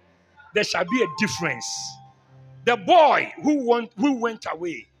there? There shall be a difference. The boy who went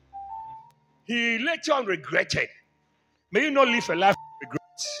away, he later on regretted. May you not live a life of regret.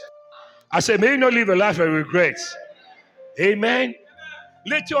 I said, may you not live a life of regret. Amen.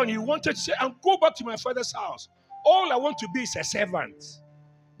 Later on, he wanted to say, I'll go back to my father's house. All I want to be is a servant.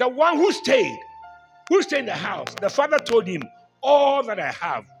 The one who stayed in the house. The father told him, all that I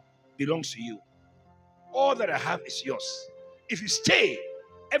have belongs to you. All that I have is yours. If you stay,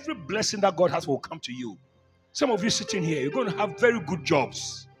 every blessing that God has will come to you. Some of you sitting here, you're going to have very good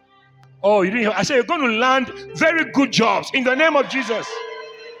jobs. Oh, you didn't hear? I said you're going to land very good jobs in the name of Jesus.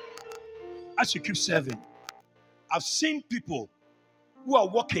 As you keep serving, I've seen people who are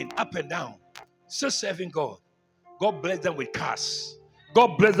walking up and down, still serving God. God bless them with cars.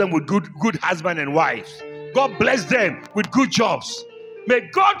 God bless them with good husband and wives. God bless them with good jobs. May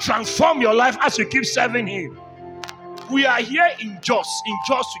God transform your life as you keep serving Him. We are here in Jos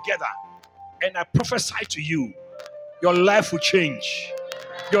together. And I prophesy to you, your life will change.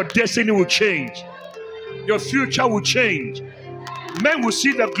 Your destiny will change. Your future will change. Men will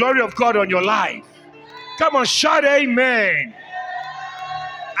see the glory of God on your life. Come on, shout amen.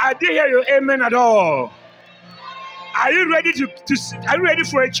 I didn't hear your amen at all. Are you ready are you ready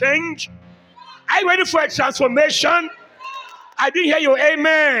for a change? Are you ready for a transformation? I didn't hear your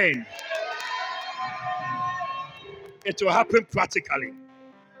amen. It will happen practically.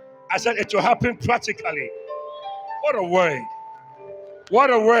 I said it will happen practically. What a word. What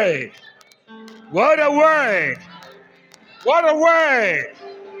a word. What a word. What a word.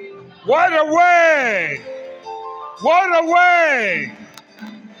 What a word. What a word.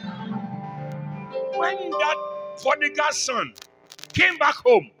 When that prodigal son came back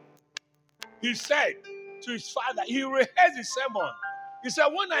home, he said to his father, he rehearsed his sermon. He said,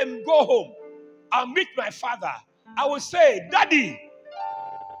 when I go home, I'll meet my father. I will say, Daddy,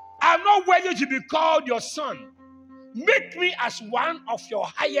 I'm not worthy to be called your son. Make me as one of your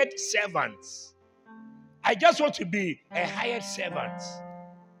hired servants. I just want to be a hired servant.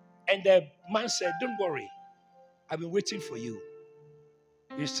 And the man said, don't worry. I've been waiting for you.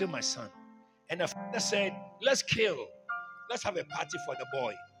 You're still my son. And the father said, let's kill. Let's have a party for the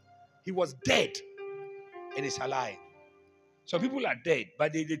boy. He was dead and he's alive. Some people are dead,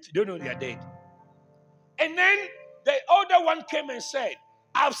 but they don't know they are dead. And then the older one came and said,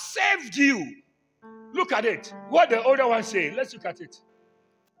 I've saved you. Look at it. What the older one said. Let's look at it.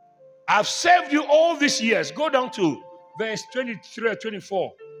 I've saved you all these years. Go down to verse 23 or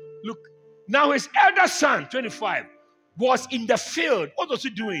 24. Look. Now his elder son, 25, was in the field. What was he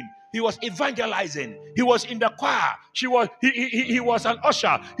doing? He was evangelizing. He was in the choir. He was an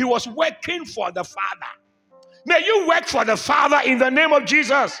usher. He was working for the Father. May you work for the Father in the name of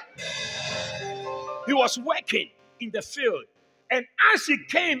Jesus. He was working in the field. And as he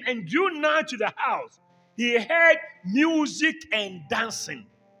came and drew nigh to the house, he heard music and dancing.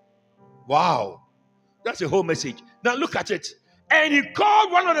 Wow. That's the whole message. Now look at it. And he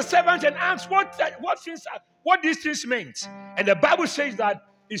called one of the servants and asked what these things meant. And the Bible says that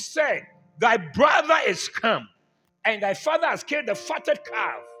he said, thy brother is come, and thy father has killed the fatted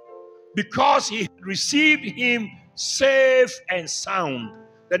calf, because he received him safe and sound.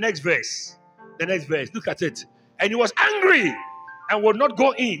 The next verse. Look at it. And he was angry and would not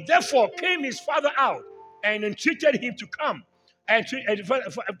go in. Therefore came his father out and entreated him to come. And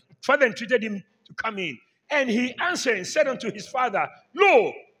father entreated him to come in. And he answered and said unto his father,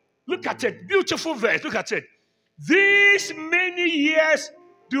 lo, look at it. Beautiful verse. Look at it. These many years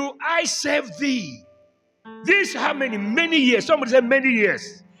do I serve thee. These how many? Many years. Somebody said many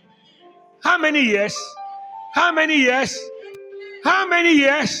years. How many years? How many years? How many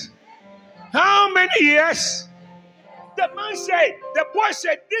years? How many years? The boy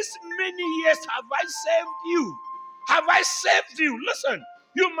said, this many years have I served you. Have I served you? Listen,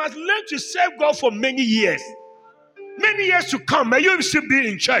 you must learn to serve God for many years. Many years to come. May you still be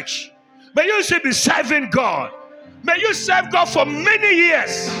in church. May you still be serving God. May you serve God for many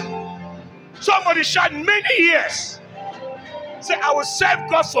years. Somebody shout, many years. Say, I will serve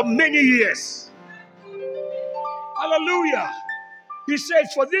God for many years. Hallelujah. He said,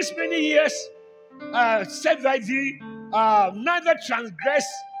 for this many years, serve I thee, neither transgress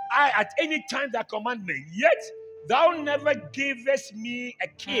I at any time thy commandment. Yet thou never gavest me a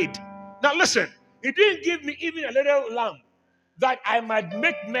kid. Now listen, he didn't give me even a little lamb that I might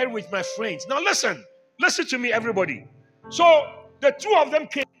make merry with my friends. Now listen to me, everybody. So the two of them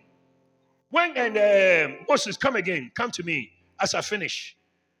came. When Moses, come to me as I finish.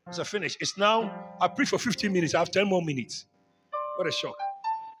 It's now, I preach for 15 minutes. I have 10 more minutes. What a shock.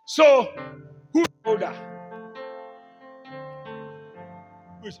 So, who's older?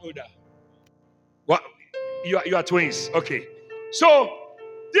 Who's older? What? You are twins. Okay. So,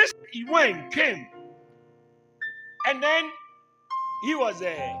 this came. And then, he was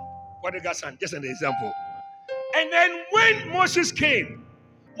a son, just an example. And then when Moses came,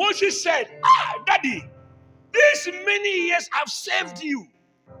 Moses said, Daddy, these many years I've served you.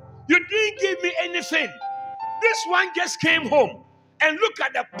 You didn't give me anything. This one just came home. And look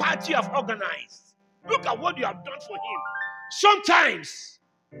at the party you have organized. Look at what you have done for him. Sometimes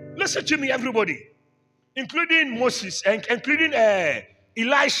Listen to me, everybody, including Moses and including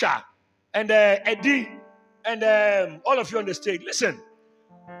Elisha and Eddie and all of you on the stage. Listen,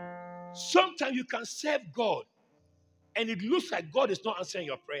 sometimes you can serve God and it looks like God is not answering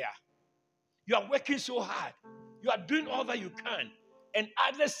your prayer. You are working so hard. You are doing all that you can. And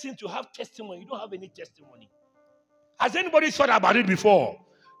others seem to have testimony. You don't have any testimony. Has anybody thought about it before?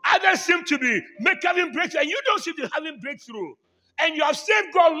 Others seem to be having breakthrough, and you don't seem to be having breakthrough. And you have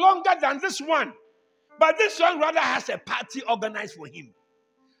served God longer than this one. But this one rather has a party organized for him.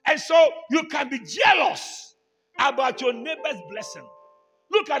 And so you can be jealous about your neighbor's blessing.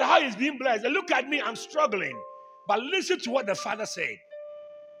 Look at how he's being blessed. And look at me, I'm struggling. But listen to what the Father said.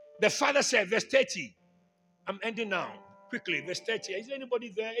 The Father said, verse 30. I'm ending now. Quickly, verse 30. Is there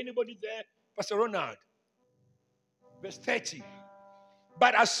anybody there? Anybody there? Pastor Ronald. Verse 30.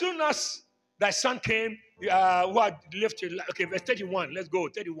 But as soon as thy son came, who had lifted. Okay, verse 31. Let's go.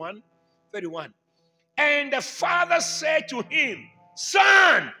 31. And the Father said to him,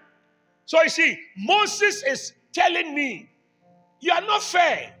 son. So you see, Moses is telling me, you are not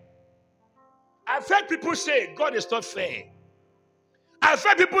fair. I've heard people say, God is not fair. I've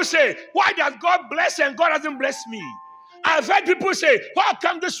heard people say, why does God bless and God doesn't bless me? I've heard people say, how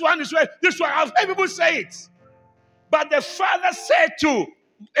come this one is this one? I've heard people say it. But the Father said to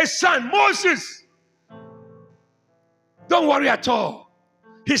his son, Moses, don't worry at all.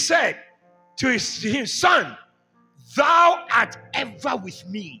 He said to his son, thou art ever with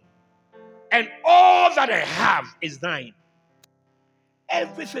me, and all that I have is thine.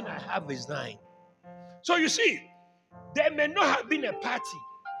 Everything I have is thine. So you see, there may not have been a party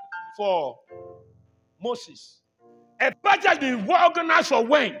for Moses. A party has been well organized for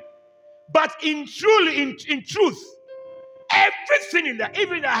when. But in truth, everything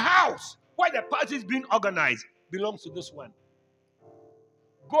even the house where the party is being organized belongs to this one.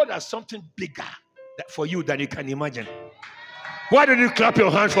 God has something bigger for you than you can imagine. Why don't you clap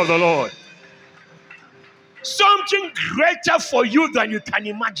your hands for the Lord? Something greater for you than you can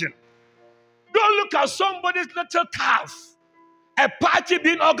imagine. Don't look at somebody's little calf, a party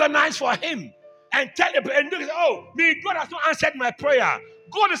being organized for him, and tell him, oh, God has not answered my prayer.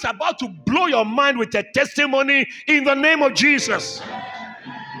 God is about to blow your mind with a testimony in the name of Jesus.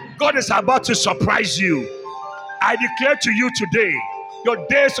 God is about to surprise you. I declare to you today, your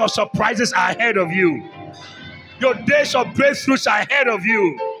days of surprises are ahead of you. Your days of breakthroughs are ahead of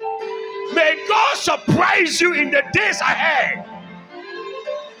you. May God surprise you in the days ahead.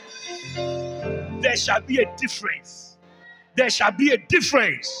 There shall be a difference. There shall be a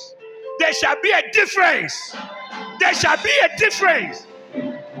difference. There shall be a difference. There shall be a difference.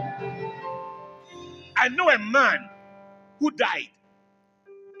 I know a man who died.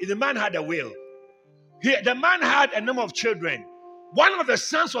 The man had a will. The man had a number of children. One of the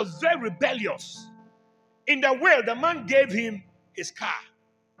sons was very rebellious. In the will, the man gave him his car.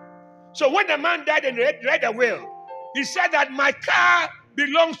 So when the man died and read the will, he said that my car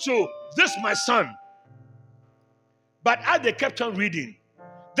belongs to this my son. But as they kept on reading,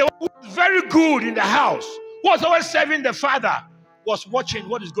 the one who was very good in the house, who was always serving the father, was watching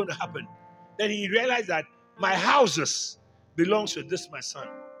what is going to happen. Then he realized that my houses belongs to this my son.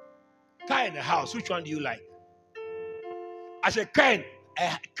 Car and a house, which one do you like? I said, car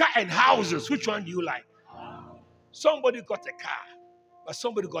and houses, which one do you like? Somebody got a car, but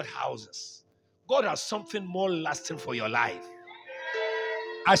somebody got houses. God has something more lasting for your life.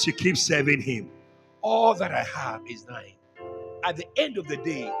 As you keep serving him, all that I have is thine. At the end of the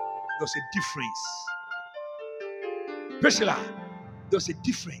day, there's a difference. Priscilla, there's a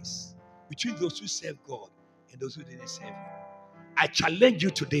difference between those who serve God and those who didn't serve him. I challenge you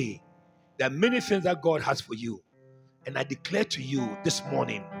today. There are many things that God has for you. And I declare to you this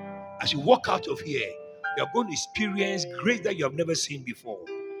morning, as you walk out of here, you are going to experience grace that you have never seen before.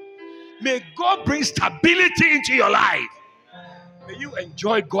 May God bring stability into your life. May you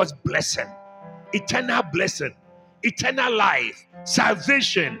enjoy God's blessing, eternal life,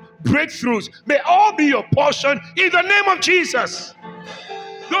 salvation, breakthroughs. May all be your portion in the name of Jesus.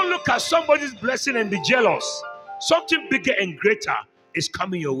 Don't look at somebody's blessing and be jealous. Something bigger and greater is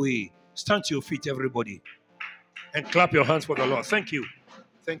coming your way. Stand to your feet, everybody, and clap your hands for the Lord. Thank you.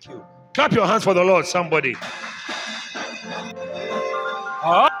 Thank you. Clap your hands for the Lord, somebody.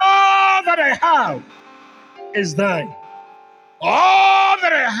 All that I have is thine. All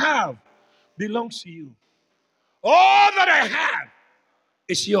that I have belongs to you. All that I have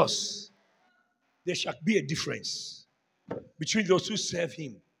is yours. There shall be a difference between those who serve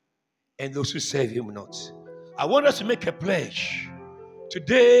him and those who serve him not. I want us to make a pledge.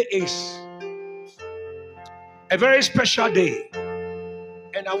 Today is a very special day.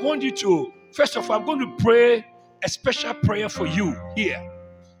 And I want you to, first of all, I'm going to pray a special prayer for you here,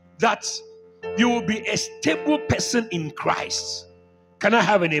 that you will be a stable person in Christ. Can I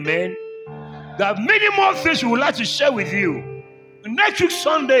have an amen? There are many more things we would like to share with you. Next week,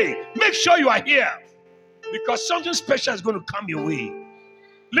 Sunday, make sure you are here, because something special is going to come your way.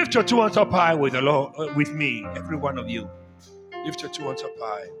 Lift your two hands up high with the Lord, with me, every one of you. Lift your two hands up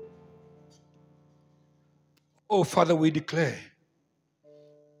high. Oh, Father, we declare,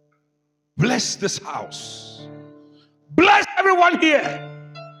 bless this house. Bless everyone here.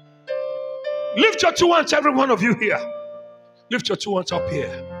 Lift your two hands, every one of you here. Lift your two hands up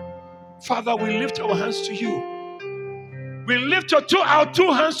here. Father, we lift our hands to you. We lift our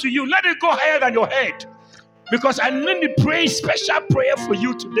two hands to you. Let it go higher than your head. Because I need to pray a special prayer for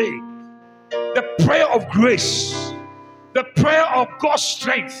you today. The prayer of grace. The prayer of God's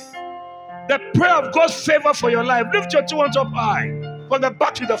strength. The prayer of God's favor for your life. Lift your two hands up high, from the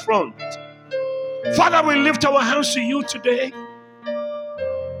back to the front. Father, we lift our hands to you today.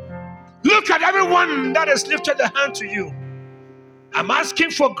 Look at everyone that has lifted their hand to you. I'm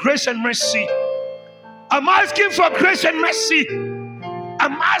asking for grace and mercy. I'm asking for grace and mercy.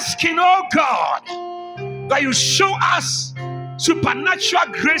 I'm asking, oh God, that you show us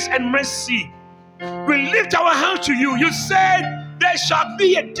supernatural grace and mercy. We lift our hands to you. You said there shall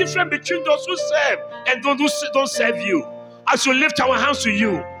be a difference between those who serve and those who don't serve you. As we lift our hands to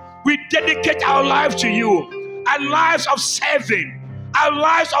you, we dedicate our lives to you. Our lives of serving, our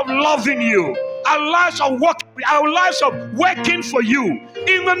lives of loving you, our lives of working for you.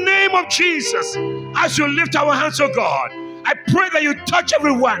 In the name of Jesus, as you lift our hands, oh God, I pray that you touch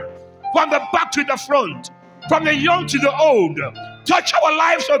everyone from the back to the front, from the young to the old. Touch our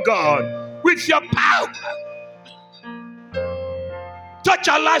lives, oh God, with your power. Touch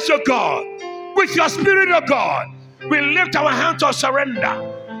our lives, oh God, with your spirit, oh God. We lift our hands of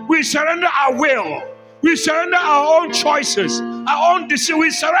surrender. We surrender our will. We surrender our own choices, our own decisions. We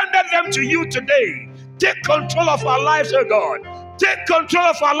surrender them to you today. Take control of our lives, oh God. Take control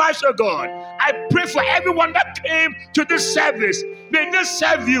of our lives, oh God. I pray for everyone that came to this service. May they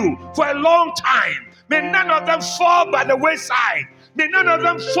serve you for a long time. May none of them fall by the wayside. May none of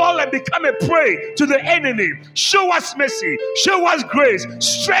them fall and become a prey to the enemy. Show us mercy. Show us grace.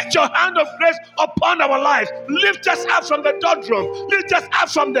 Stretch your hand of grace upon our lives. Lift us up from the doldrums. Lift us up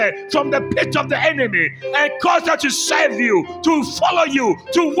from the pit of the enemy, and cause us to serve you, to follow you,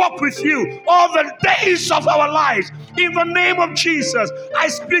 to walk with you all the days of our lives. In the name of Jesus, I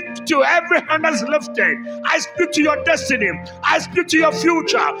speak to every hand that's lifted. I speak to your destiny. I speak to your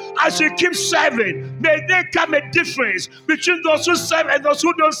future. As you keep serving, may there come a difference between those who serve and those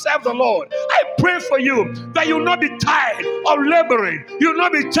who don't serve the Lord. I pray for you that you will not be tired of laboring. You will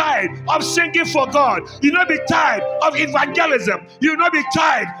not be tired of singing for God. You will not be tired of evangelism. You will not be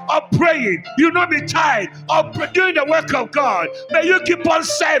tired of praying. You will not be tired of doing the work of God. May you keep on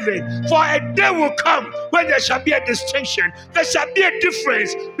serving, for a day will come when there shall be a distinction. There shall be a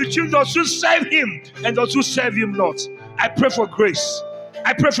difference between those who serve Him and those who serve Him not. I pray for grace.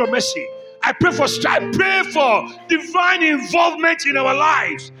 I pray for mercy. I pray for strength. Pray for divine involvement in our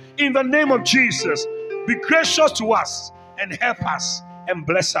lives. In the name of Jesus, be gracious to us and help us and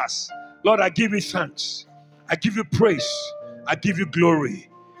bless us. Lord, I give you thanks. I give you praise. I give you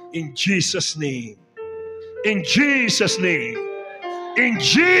glory. In Jesus' name. In Jesus' name. In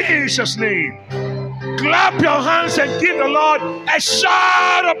Jesus' name. Clap your hands and give the Lord a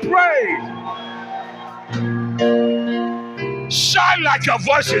shout of praise. Shout like your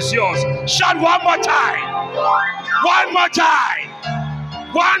voice is yours. Shout one more time. One more time.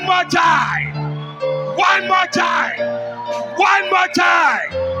 One more time. One more time. One more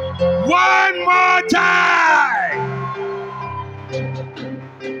time. One more time.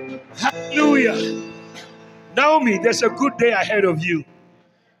 Hallelujah. Naomi, there's a good day ahead of you.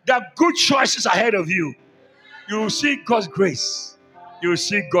 There are good choices ahead of you. You will see God's grace. You will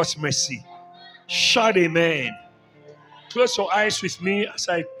see God's mercy. Shout amen. Close your eyes with me as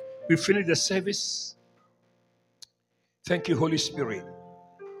we finish the service. Thank you, Holy Spirit.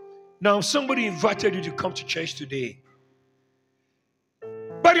 Now, somebody invited you to come to church today,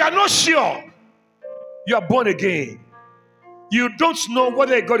 but you are not sure you are born again. You don't know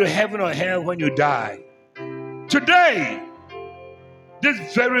whether you go to heaven or hell when you die. Today,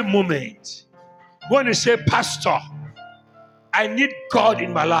 this very moment, when you say, Pastor, I need God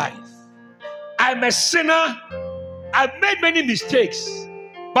in my life. I'm a sinner. I've made many mistakes,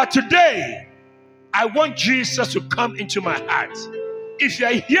 but today I want Jesus to come into my heart. If you're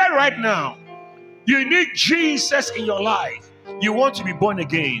here right now, you need Jesus in your life. You want to be born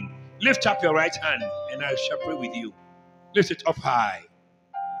again. Lift up your right hand and I shall pray with you. Lift it up high.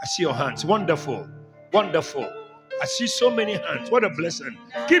 I see your hands. Wonderful. Wonderful. I see so many hands. What a blessing.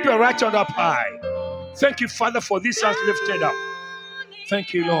 Keep your right hand up high. Thank you, Father, for this hands lifted up.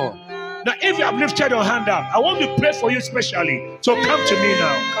 Thank you, Lord. Now, if you have lifted your hand up, I want to pray for you specially. So come to me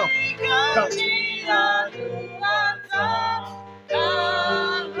now. Come. God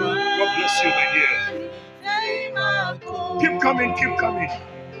bless you, my dear. Keep coming, keep coming.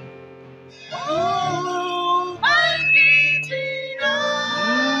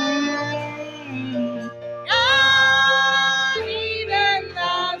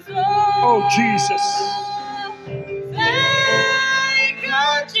 Oh, Jesus.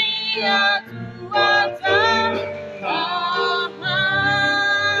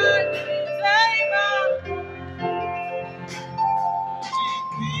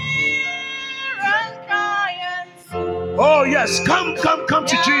 Oh, yes. Come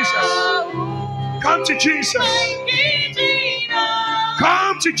to Jesus. Come to Jesus.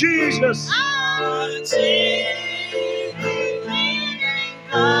 Come to Jesus.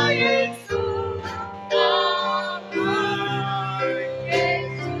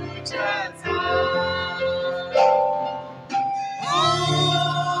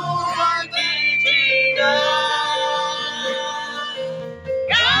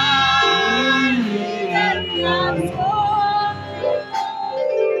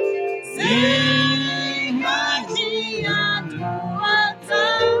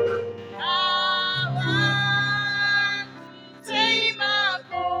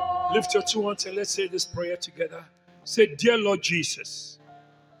 Lift your two hands and let's say this prayer together. Say, dear Lord Jesus,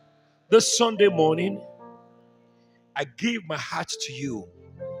 this Sunday morning, I give my heart to you.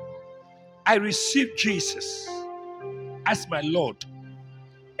 I receive Jesus as my Lord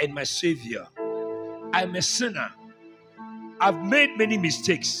and my Savior. I'm a sinner. I've made many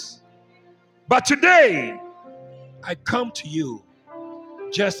mistakes. But today, I come to you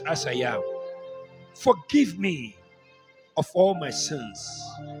just as I am. Forgive me of all my sins.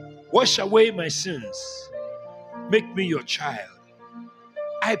 Wash away my sins. Make me your child.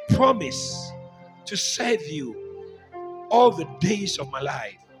 I promise to serve you all the days of my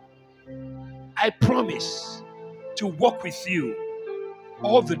life. I promise to walk with you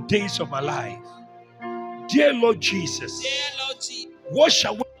all the days of my life. Dear Lord Jesus, wash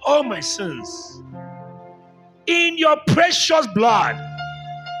away all my sins in your precious blood.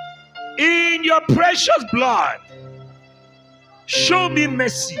 In your precious blood. Show me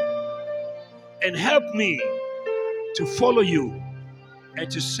mercy and help me to follow you and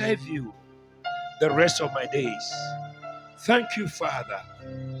to serve you the rest of my days. Thank you, Father,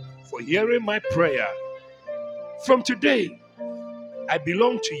 for hearing my prayer. From today, I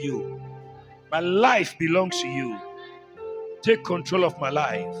belong to you. My life belongs to you. Take control of my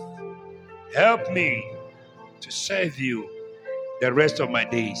life. Help me to serve you the rest of my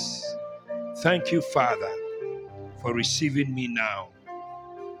days. Thank you, Father, for receiving me now.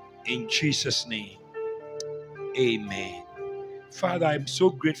 In Jesus' name, amen. Father, I'm so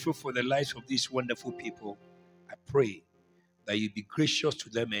grateful for the lives of these wonderful people. I pray that you be gracious to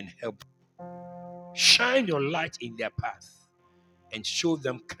them and help. Shine your light in their path and show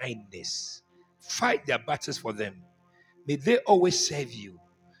them kindness. Fight their battles for them. May they always serve you.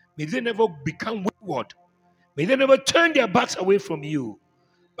 May they never become wayward. May they never turn their backs away from you.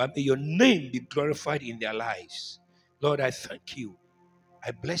 But may your name be glorified in their lives. Lord, I thank you.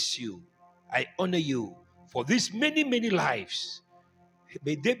 I bless you. I honor you for these many, many lives.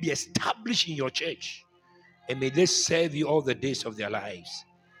 May they be established in your church. And may they serve you all the days of their lives.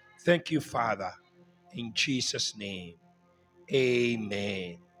 Thank you, Father. In Jesus' name.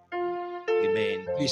 Amen. Amen. Please.